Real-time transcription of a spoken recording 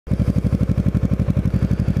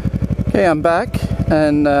Okay, I'm back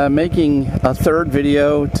and making a third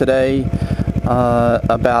video today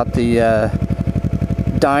about the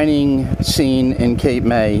dining scene in Cape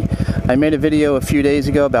May. I made a video a few days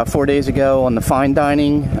ago, about 4 days ago, on the fine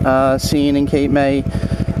dining scene in Cape May,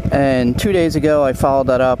 and 2 days ago I followed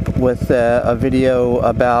that up with a video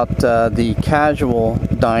about the casual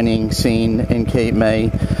dining scene in Cape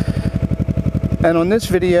May. And on this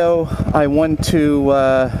video I want to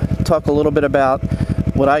talk a little bit about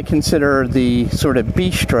what I consider the sort of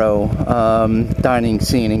bistro dining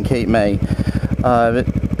scene in Cape May.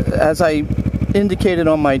 As I indicated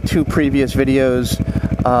on my two previous videos,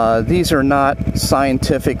 these are not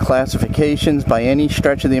scientific classifications by any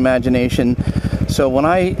stretch of the imagination. So when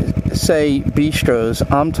I say bistros,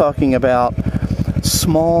 I'm talking about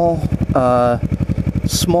small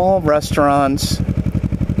restaurants,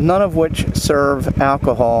 none of which serve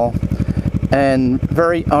alcohol, and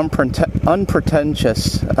very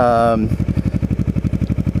unpretentious,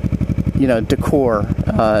 decor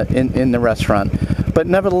in the restaurant, but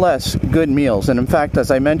nevertheless good meals. And in fact,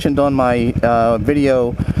 as I mentioned on my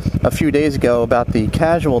video a few days ago about the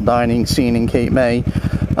casual dining scene in Cape May,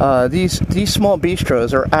 these small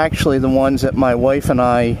bistros are actually the ones that my wife and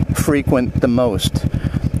I frequent the most,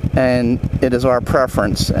 and it is our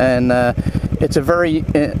preference. And it's a very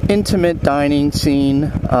intimate dining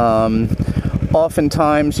scene.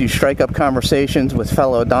 Oftentimes you strike up conversations with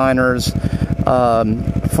fellow diners,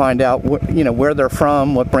 find out where they're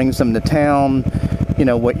from, what brings them to town,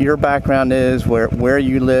 what your background is, where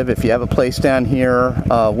you live, if you have a place down here,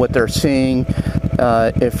 what they're seeing.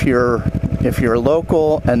 If you're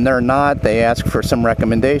local and they're not, they ask for some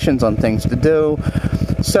recommendations on things to do.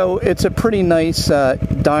 So it's a pretty nice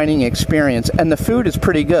dining experience, and the food is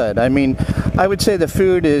pretty good. I mean, I would say the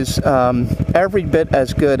food is every bit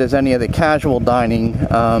as good as any of the casual dining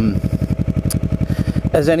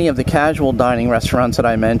restaurants that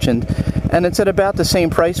I mentioned, and it's at about the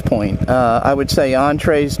same price point. I would say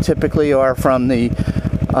entrees typically are from the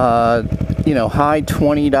high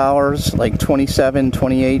 $20, like $27,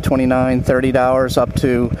 $28, $29, $30, up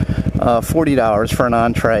to $40 for an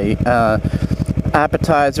entree.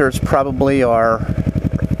 Appetizers probably are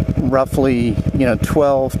roughly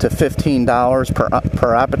 $12 to $15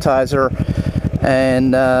 per appetizer,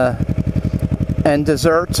 and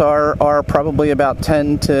desserts are probably about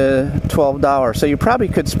 $10 to $12. So you probably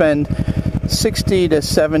could spend $60 to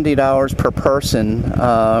 $70 per person.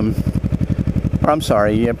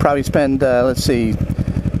 You probably spend probably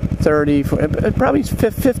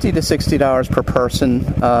 $50 to $60 per person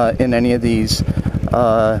in any of these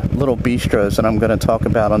little bistros that I'm going to talk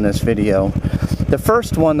about on this video. The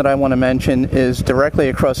first one that I want to mention is directly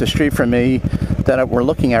across the street from me that we're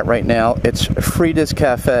looking at right now. It's Freda's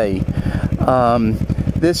Cafe.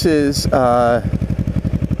 This is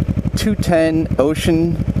 210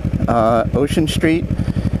 Ocean Street.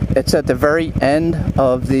 It's at the very end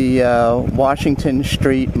of the Washington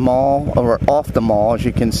Street Mall, or off the mall, as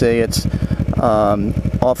you can see. It's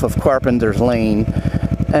off of Carpenter's Lane.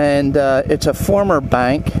 And it's a former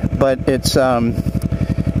bank, but it's a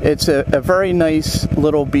very nice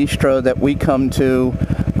little bistro that we come to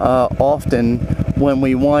often when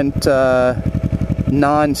we want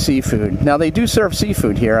non-seafood. Now, they do serve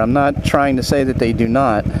seafood here. I'm not trying to say that they do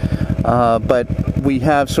not, but we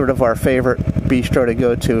have sort of our favorite bistro to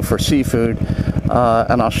go to for seafood,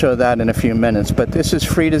 and I'll show that in a few minutes. But this is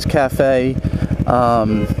Freda's Cafe.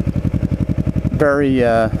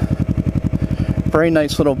 Very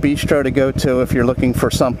nice little bistro to go to if you're looking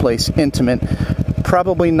for someplace intimate.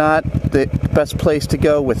 Probably not the best place to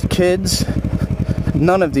go with kids.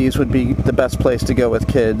 None of these would be the best place to go with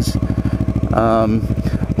kids.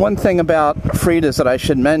 One thing about Freda's that I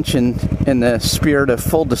should mention in the spirit of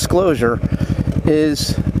full disclosure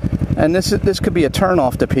is, and this could be a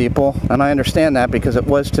turnoff to people, and I understand that because it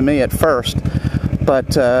was to me at first,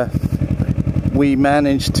 but we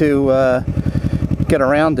managed to get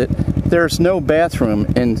around it. There's no bathroom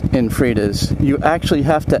in Freda's. You actually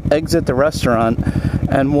have to exit the restaurant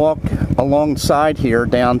and walk alongside here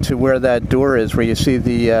down to where that door is, where you see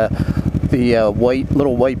the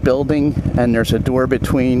little white building, and there's a door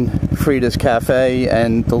between Freda's Cafe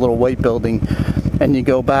and the little white building, and you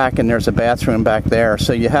go back and there's a bathroom back there.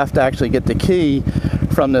 So you have to actually get the key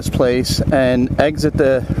from this place and exit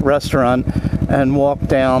the restaurant and walk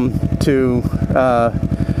down to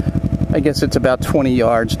I guess it's about 20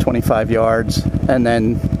 yards, 25 yards, and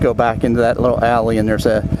then go back into that little alley, and there's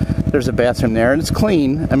a bathroom there, and it's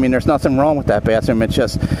clean. I mean, there's nothing wrong with that bathroom. It's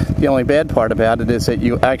just the only bad part about it is that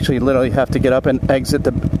you actually literally have to get up and exit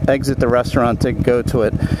the restaurant to go to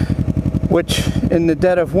it, which in the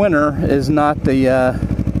dead of winter is not the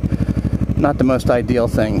not the most ideal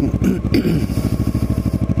thing.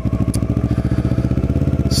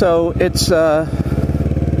 So it's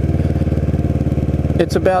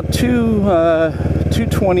about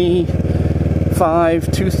 2:25,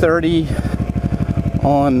 2:30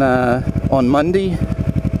 on Monday,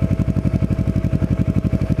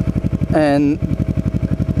 and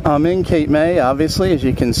I'm in Cape May, obviously, as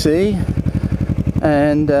you can see,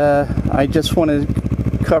 and I just want to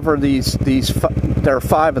cover these. There are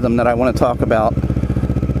 5 of them that I want to talk about.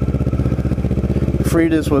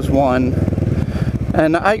 Freda's was one,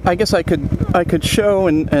 and I guess I could show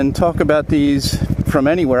and talk about these from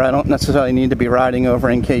anywhere. I don't necessarily need to be riding over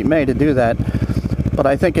in Cape May to do that, but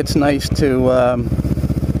I think it's nice to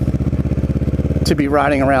be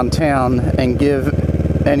riding around town and give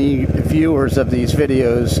any viewers of these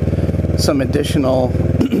videos some additional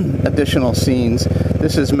scenes.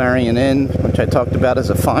 This is Marion Inn, which I talked about as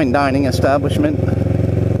a fine dining establishment.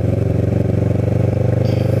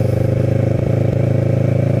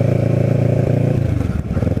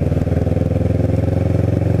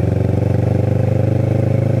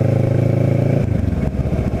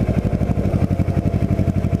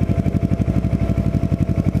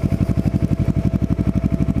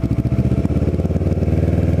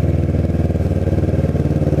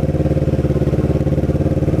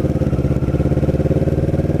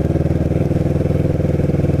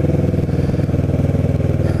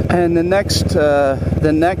 And the next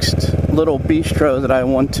little bistro that I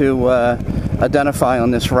want to identify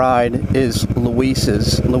on this ride is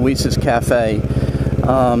Louisa's Cafe.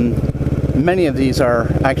 Many of these are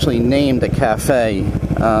actually named a cafe,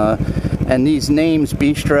 and these names,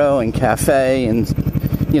 bistro and cafe, and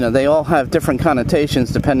they all have different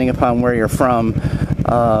connotations depending upon where you're from.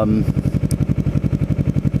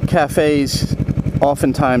 Cafes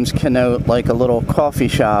oftentimes connote like a little coffee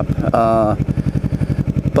shop.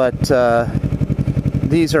 But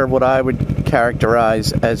these are what I would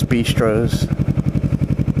characterize as bistros.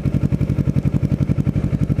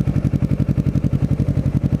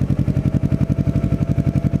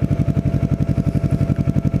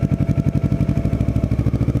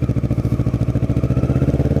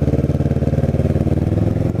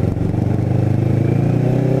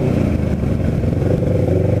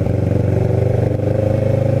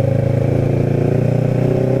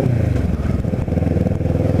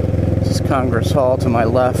 Congress Hall to my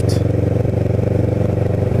left.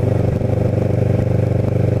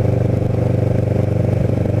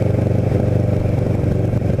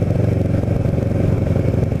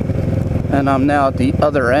 And I'm now at the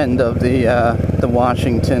other end of the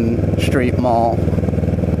Washington Street Mall.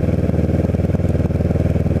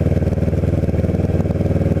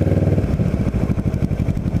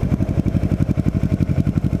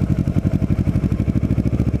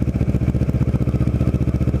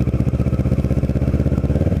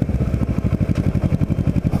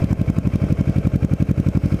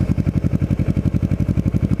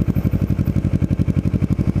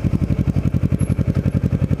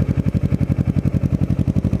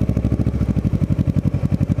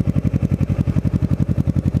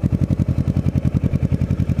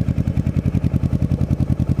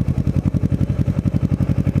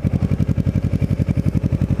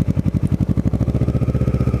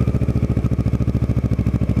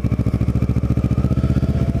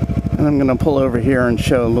 And I'm going to pull over here and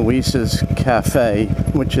show Louisa's Cafe,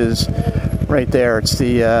 which is right there. It's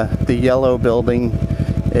the yellow building.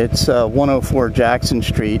 It's 104 Jackson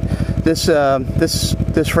Street. This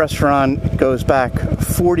restaurant goes back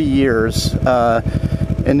 40 years.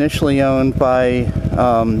 Initially owned by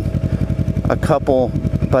a couple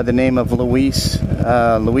by the name of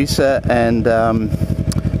Louisa and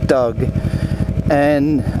Doug.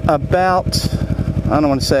 And about, I don't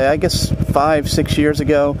want to say, I guess 5-6 years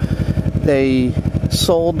ago, they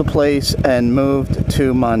sold the place and moved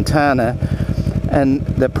to Montana. And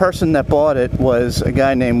the person that bought it was a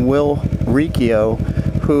guy named Will Riccio,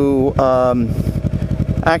 who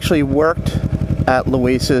actually worked at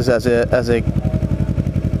Louisa's as a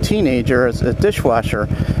teenager, as a dishwasher,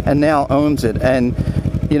 and now owns it. And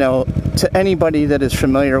to anybody that is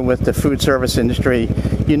familiar with the food service industry,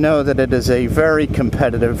 you know that it is a very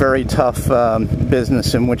competitive, very tough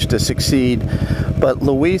business in which to succeed. But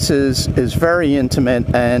Louisa's is very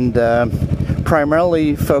intimate and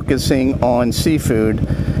primarily focusing on seafood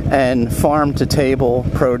and farm-to-table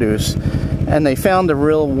produce. And they found a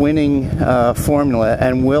real winning formula,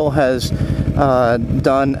 and Will has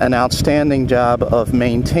done an outstanding job of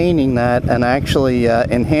maintaining that and actually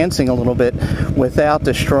enhancing a little bit without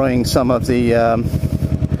destroying some of the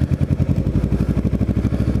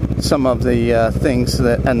things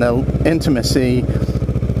that and the intimacy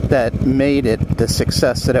that made it the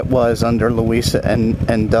success that it was under Louisa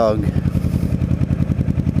and Doug.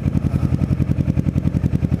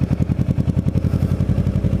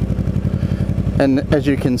 And as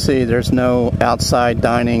you can see, there's no outside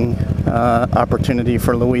dining opportunity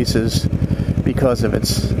for Louisa's because of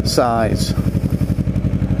its size.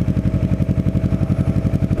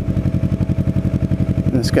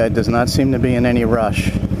 This guy does not seem to be in any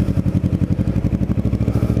rush.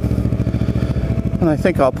 And I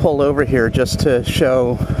think I'll pull over here just to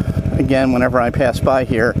show, again, whenever I pass by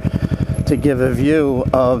here, to give a view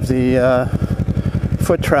of the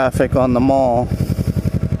foot traffic on the mall.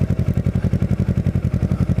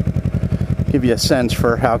 Give you a sense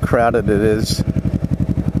for how crowded it is.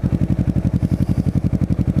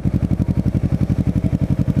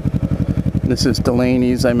 This is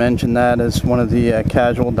Delaney's. I mentioned that as one of the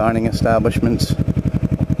casual dining establishments.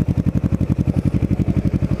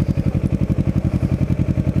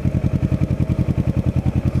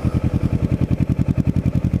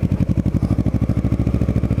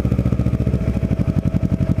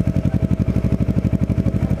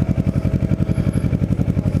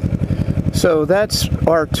 So that's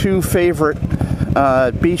our two favorite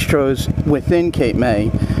bistros within Cape May,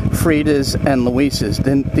 Freda's and Louisa's.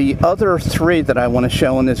 Then the other three that I want to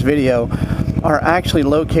show in this video are actually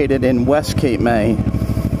located in West Cape May.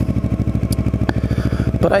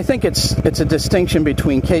 But I think it's a distinction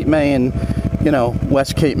between Cape May and, you know,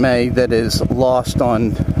 West Cape May that is lost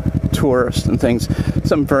on tourists and things.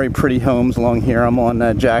 Some very pretty homes along here. I'm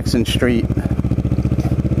on Jackson Street.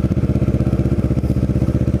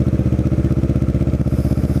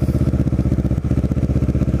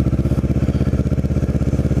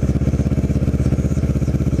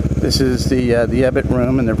 This is the Ebbett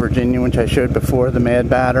Room in the Virginia, which I showed before, the Mad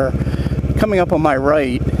Batter. Coming up on my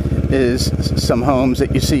right is some homes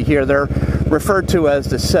that you see here. They're referred to as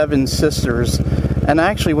the Seven Sisters, and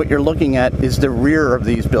actually what you're looking at is the rear of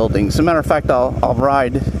these buildings. As a matter of fact, I'll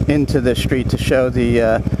ride into this street to show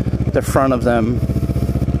the front of them.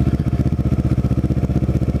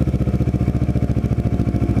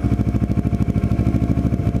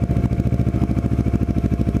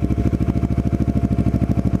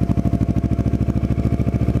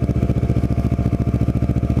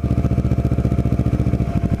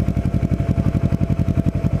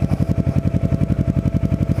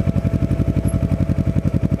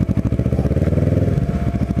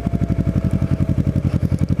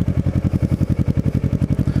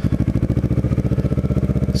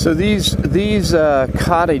 So these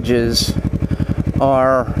cottages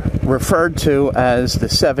are referred to as the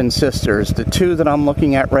Seven Sisters. The two that I'm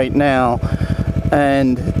looking at right now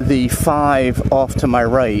and the five off to my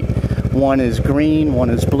right. One is green, one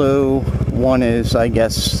is blue, one is, I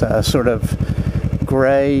guess, sort of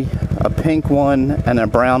gray, a pink one, and a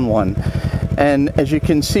brown one. And as you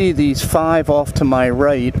can see, these five off to my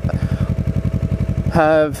right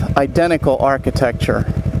have identical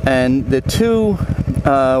architecture. And the two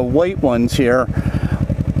white ones here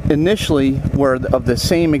initially were of the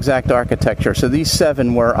same exact architecture. So these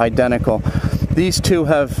seven were identical. These two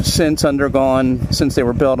have since they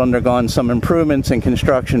were built, undergone some improvements in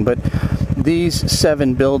construction, but these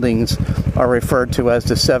seven buildings are referred to as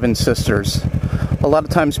the Seven Sisters. A lot of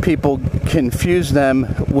times people confuse them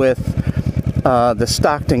with the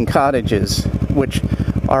Stockton cottages, which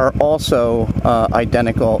are also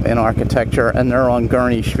identical in architecture, and they're on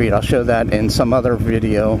Gurney Street. I'll show that in some other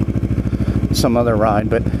video, some other ride.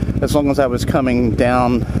 But as long as I was coming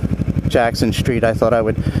down Jackson Street, I thought I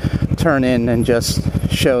would turn in and just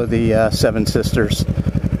show the Seven Sisters,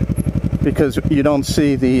 because you don't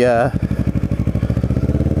see the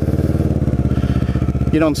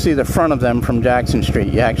front of them from Jackson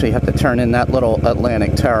Street. You actually have to turn in that little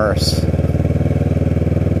Atlantic Terrace.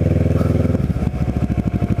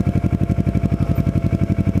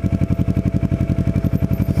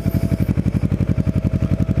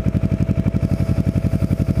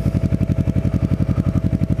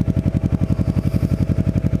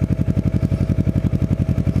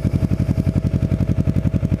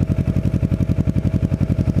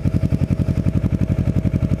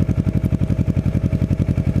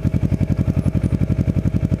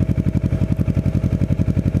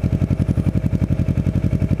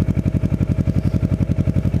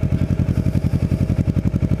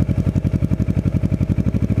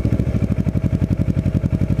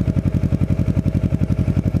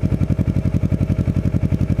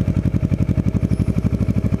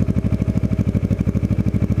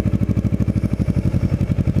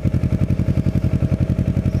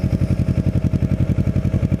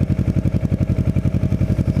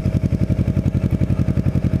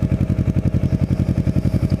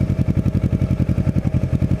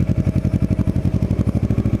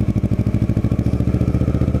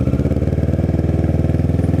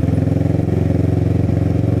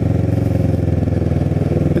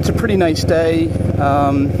 pretty nice day.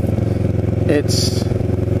 It's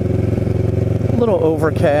a little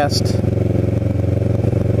overcast,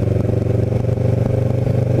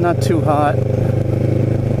 not too hot.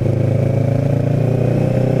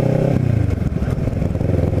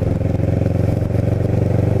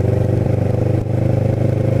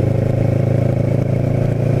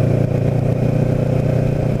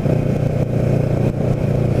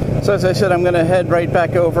 So as I said, I'm going to head right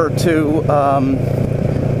back over to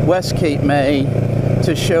West Cape May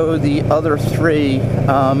to show the other three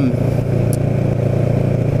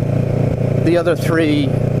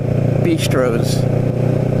bistros.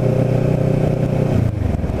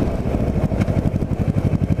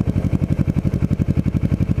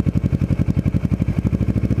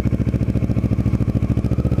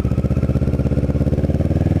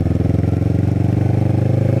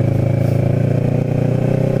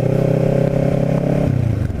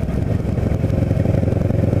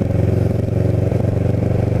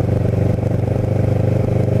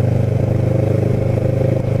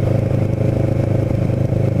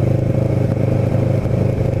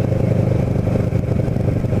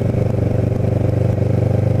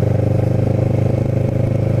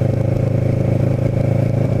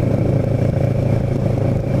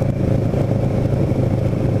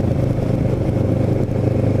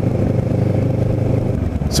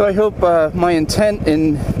 So I hope my intent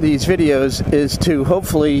in these videos is to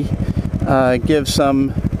hopefully give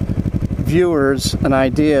some viewers an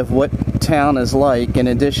idea of what town is like, in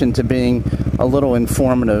addition to being a little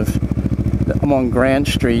informative. I'm on Grand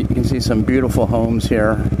Street. You can see some beautiful homes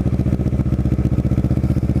here.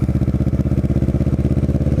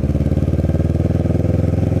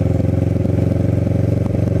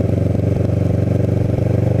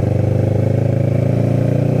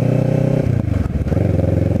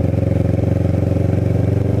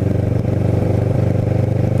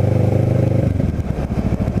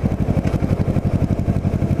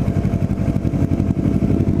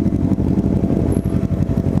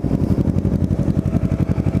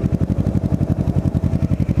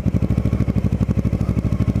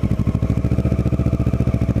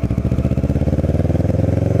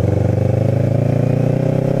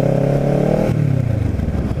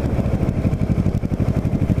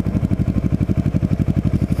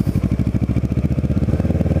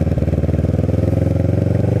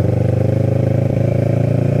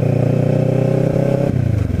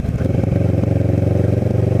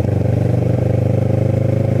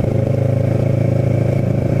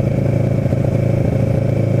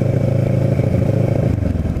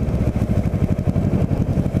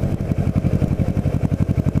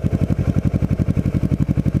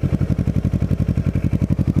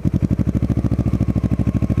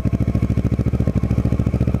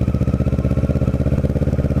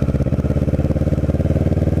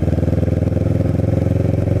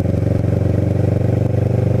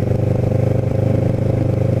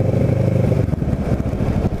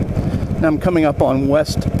 Now I'm coming up on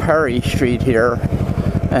West Perry Street here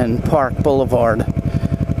and Park Boulevard.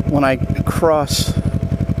 When I cross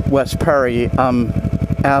West Perry, I'm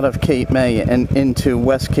out of Cape May and into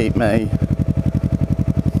West Cape May.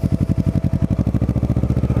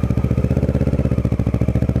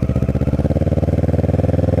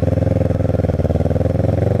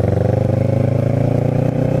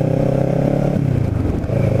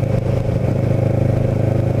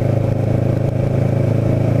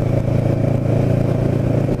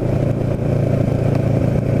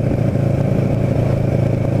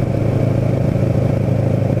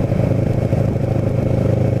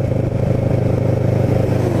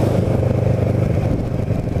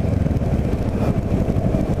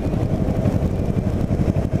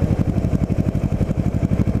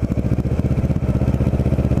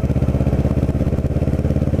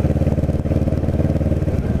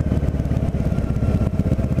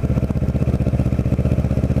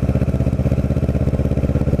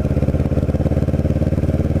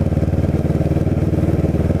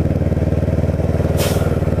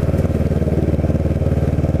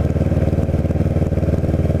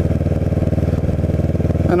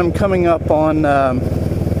 And I'm coming up on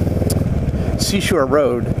Seashore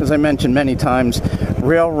Road. As I mentioned many times,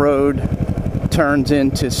 Railroad turns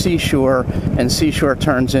into Seashore, and Seashore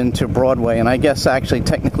turns into Broadway. And I guess actually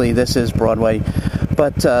technically this is Broadway.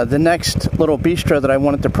 But the next little bistro that I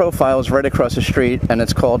wanted to profile is right across the street, and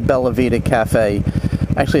it's called Bella Vida Cafe.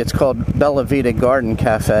 Actually, it's called Bella Vida Garden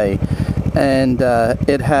Cafe. And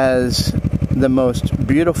it has the most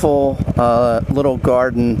beautiful little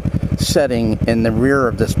garden setting in the rear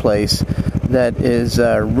of this place that is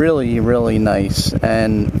really, really nice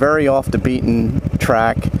and very off the beaten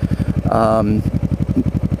track.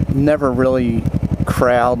 never really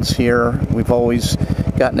crowds here. We've always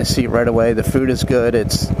gotten a seat right away. The food is good.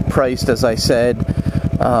 It's priced, as I said.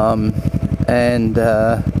 And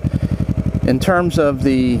in terms of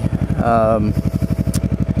the,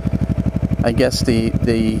 I guess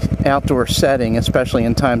the outdoor setting, especially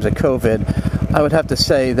in times of COVID, I would have to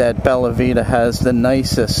say that Vida has the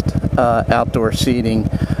nicest outdoor seating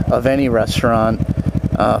of any restaurant,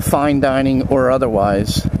 fine dining or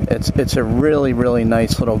otherwise. It's a really, really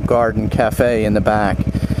nice little garden cafe in the back.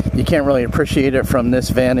 You can't really appreciate it from this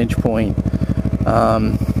vantage point,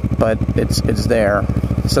 but it's there.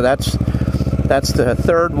 So that's the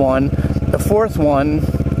third one. The fourth one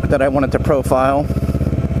that I wanted to profile,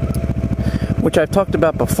 which I've talked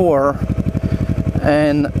about before,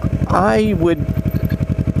 and I would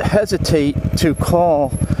hesitate to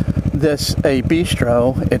call this a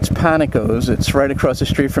bistro. It's Panico's. It's right across the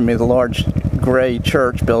street from me, the large gray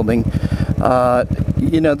church building.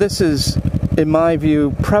 This is, in my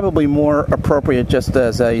view, probably more appropriate just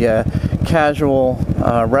as a casual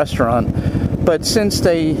restaurant. But since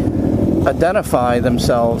they identify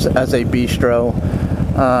themselves as a bistro,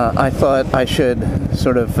 I thought I should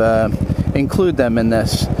sort of include them in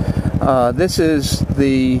this. This is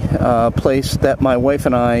the place that my wife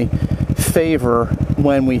and I favor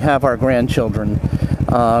when we have our grandchildren.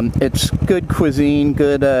 It's good cuisine,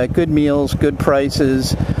 good meals, good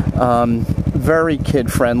prices, very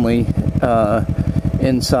kid-friendly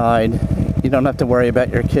inside. You don't have to worry about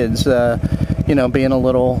your kids, being a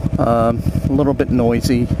little bit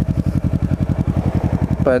noisy.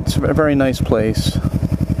 But it's a very nice place.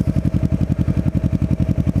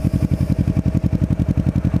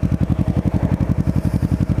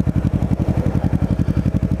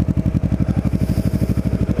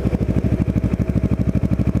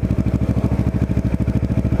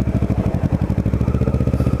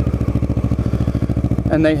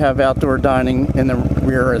 And they have outdoor dining in the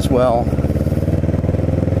rear as well.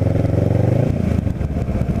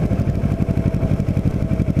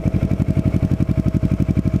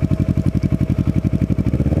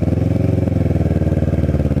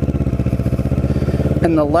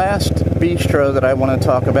 And the last bistro that I want to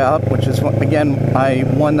talk about, which is, again,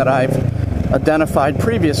 one that I've identified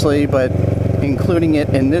previously, but including it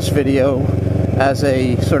in this video as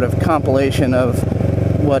a sort of compilation of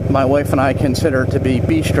what my wife and I consider to be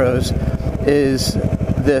bistros, is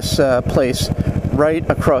this place right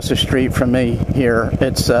across the street from me here.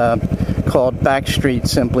 It's called Backstreet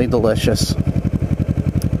Simply Delicious.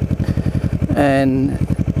 And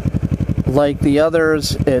like the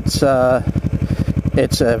others, it's a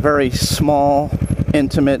very small,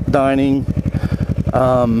 intimate dining.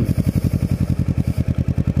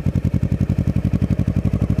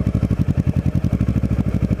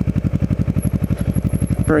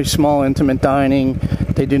 Very small, intimate dining.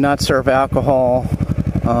 They do not serve alcohol.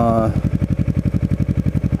 Let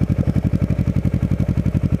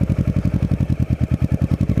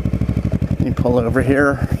me pull over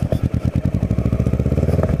here.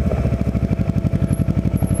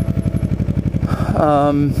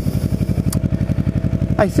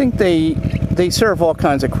 I think they serve all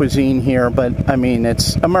kinds of cuisine here, but I mean,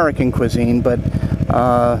 it's American cuisine, but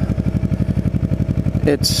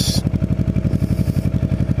it's,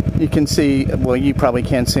 you can see, well, you probably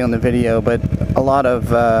can't see on the video, but a lot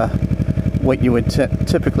of what you would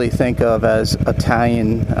typically think of as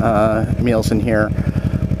Italian meals in here.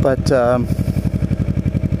 But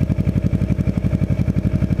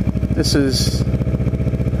this is,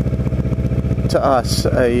 to us,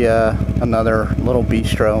 another little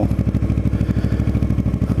bistro.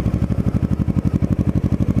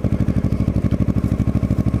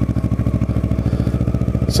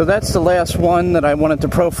 So that's the last one that I wanted to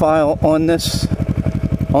profile on this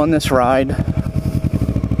ride.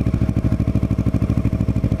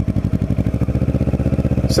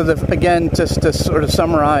 So again, just to sort of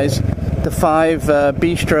summarize, the 5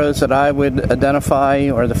 bistros that I would identify,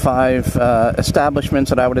 or the 5 establishments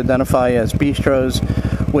that I would identify as bistros,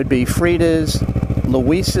 would be Freda's,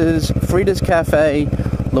 Louisa's, Freda's Cafe,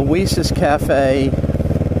 Louisa's Cafe,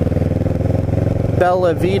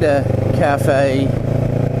 Vida Cafe,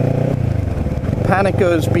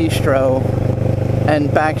 Panico's Bistro, and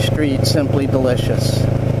Backstreet Simply Delicious.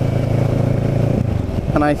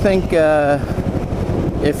 And I think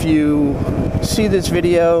if you see this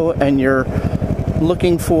video and you're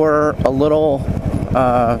looking for a little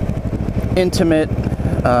intimate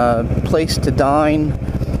place to dine,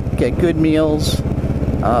 get good meals,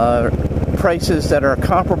 prices that are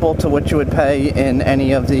comparable to what you would pay in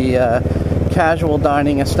any of the casual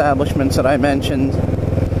dining establishments that I mentioned,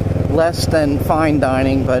 less than fine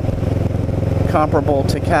dining, but comparable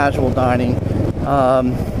to casual dining.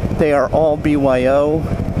 They are all BYO.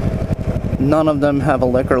 None of them have a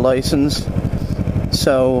liquor license,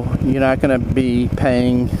 so you're not going to be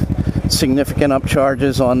paying significant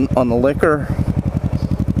upcharges on the liquor.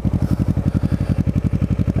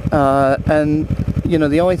 And you know,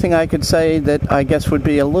 the only thing I could say that I guess would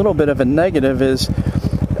be a little bit of a negative is,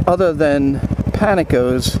 other than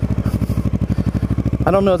Panicos,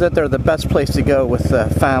 I don't know that they're the best place to go with a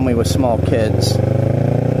family with small kids.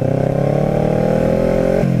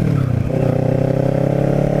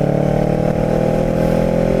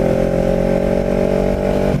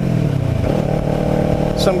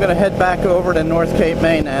 So I'm going to head back over to North Cape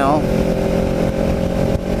May now.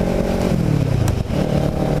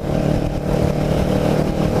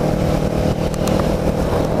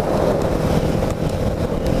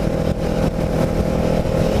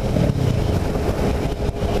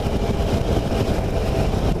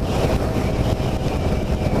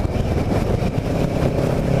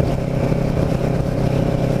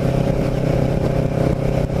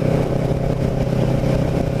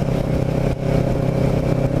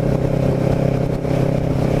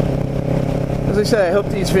 As I say, I hope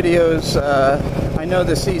these videos, I know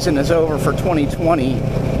the season is over for 2020,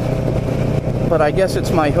 but I guess it's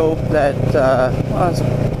my hope that,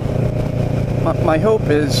 my hope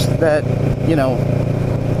is that, you know,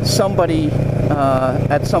 somebody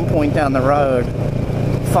at some point down the road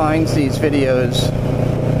finds these videos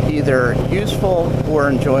either useful or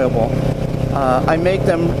enjoyable. I make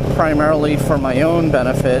them primarily for my own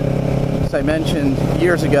benefit. As I mentioned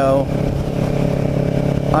years ago,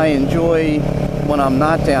 I enjoy, when I'm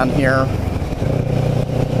not down here,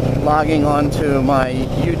 logging onto my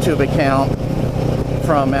YouTube account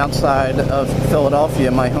from outside of Philadelphia,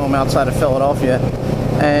 my home outside of Philadelphia,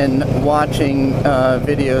 and watching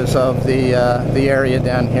videos of the area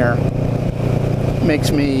down here.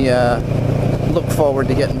 Makes me look forward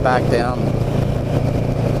to getting back down.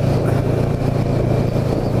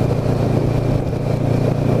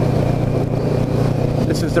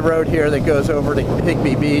 This is the road here that goes over to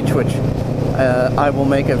Higbee Beach, which I will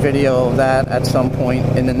make a video of that at some point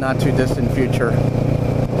in the not too distant future.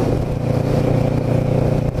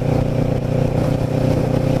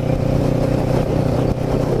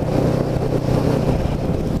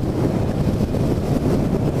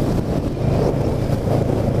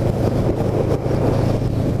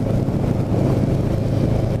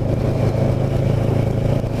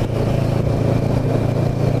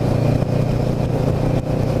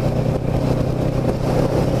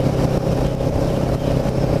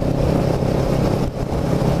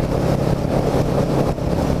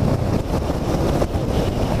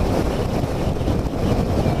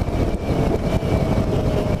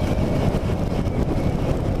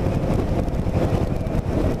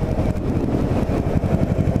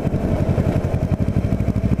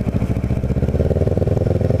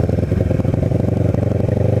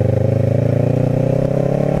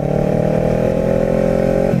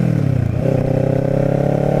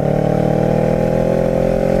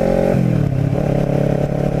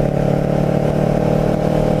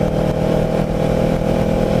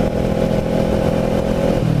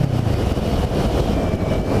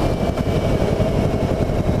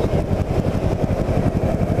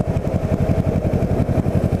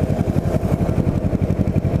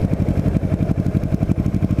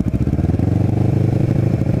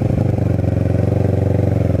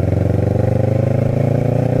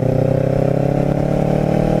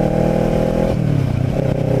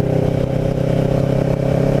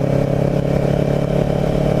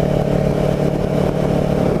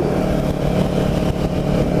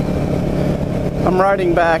 I'm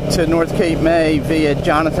riding back to North Cape May via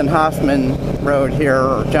Jonathan Hoffman Road here,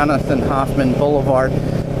 or Jonathan Hoffman Boulevard.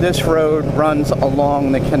 This road runs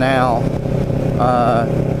along the canal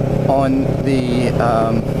on the,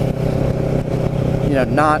 you know,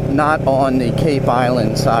 not on the Cape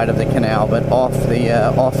Island side of the canal, but off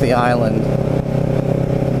the island.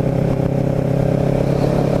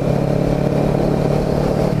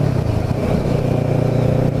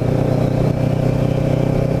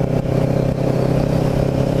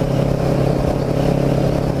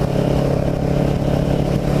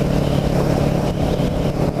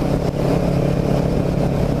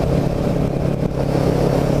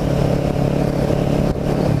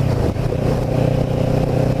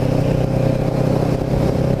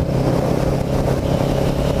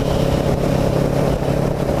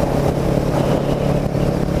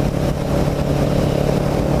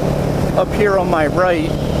 Up here on my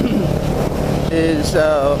right is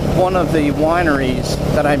one of the wineries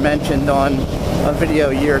that I mentioned on a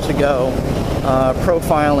video years ago,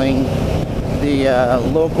 profiling the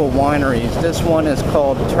local wineries. This one is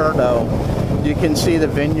called Turdo. You can see the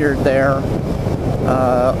vineyard there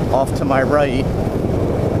off to my right.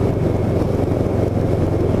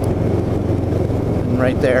 And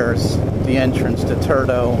right there's the entrance to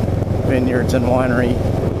Turdo Vineyards and Winery.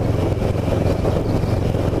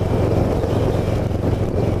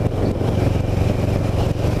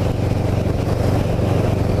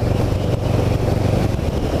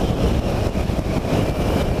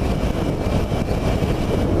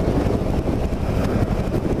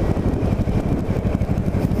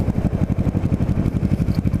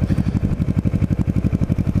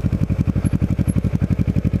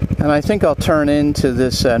 And I think I'll turn into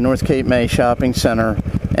this North Cape May shopping center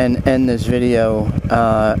and end this video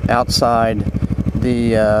outside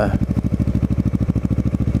the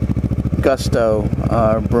Gusto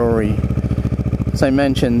brewery. As I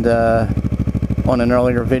mentioned on an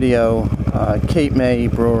earlier video, Cape May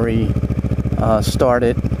Brewery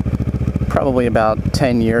started probably about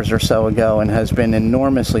 10 years or so ago and has been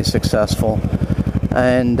enormously successful.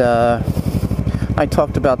 And I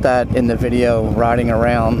talked about that in the video riding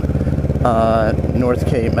around North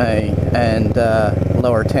Cape May and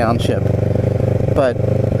Lower Township. But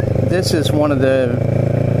this is one of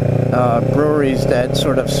the breweries that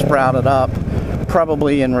sort of sprouted up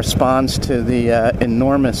probably in response to the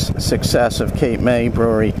enormous success of Cape May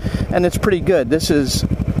Brewery. And it's pretty good. This is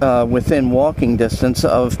within walking distance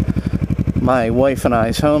of my wife and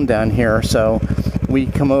I's home down here, so we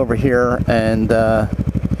come over here and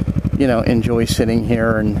you know, enjoy sitting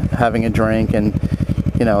here and having a drink, and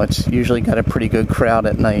you know, it's usually got a pretty good crowd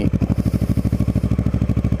at night.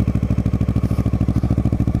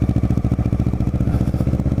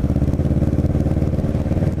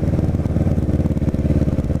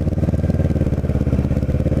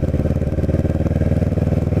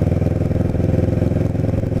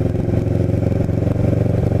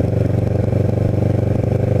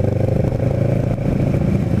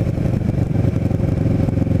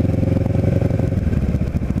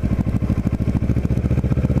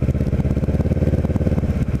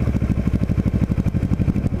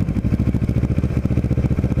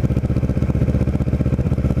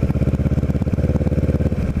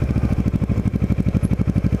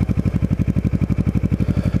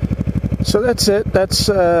 So that's it. That's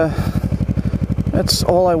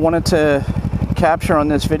all I wanted to capture on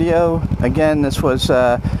this video. Again, this was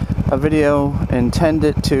a video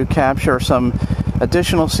intended to capture some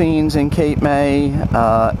additional scenes in Cape May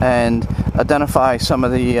and identify some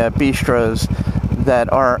of the bistros that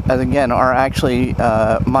are actually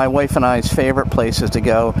my wife and I's favorite places to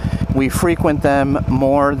go. We frequent them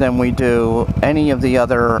more than we do any of the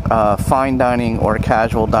other fine dining or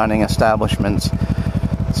casual dining establishments.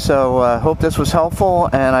 So hope this was helpful,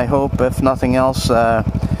 and I hope, if nothing else,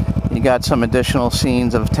 you got some additional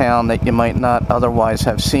scenes of town that you might not otherwise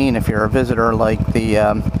have seen if you're a visitor, like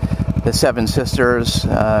the Seven Sisters.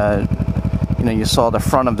 You know, you saw the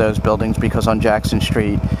front of those buildings, because on Jackson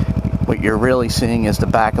Street, what you're really seeing is the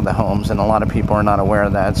back of the homes, and a lot of people are not aware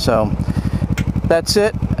of that. So that's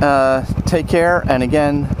it. Take care, and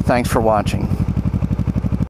again, thanks for watching.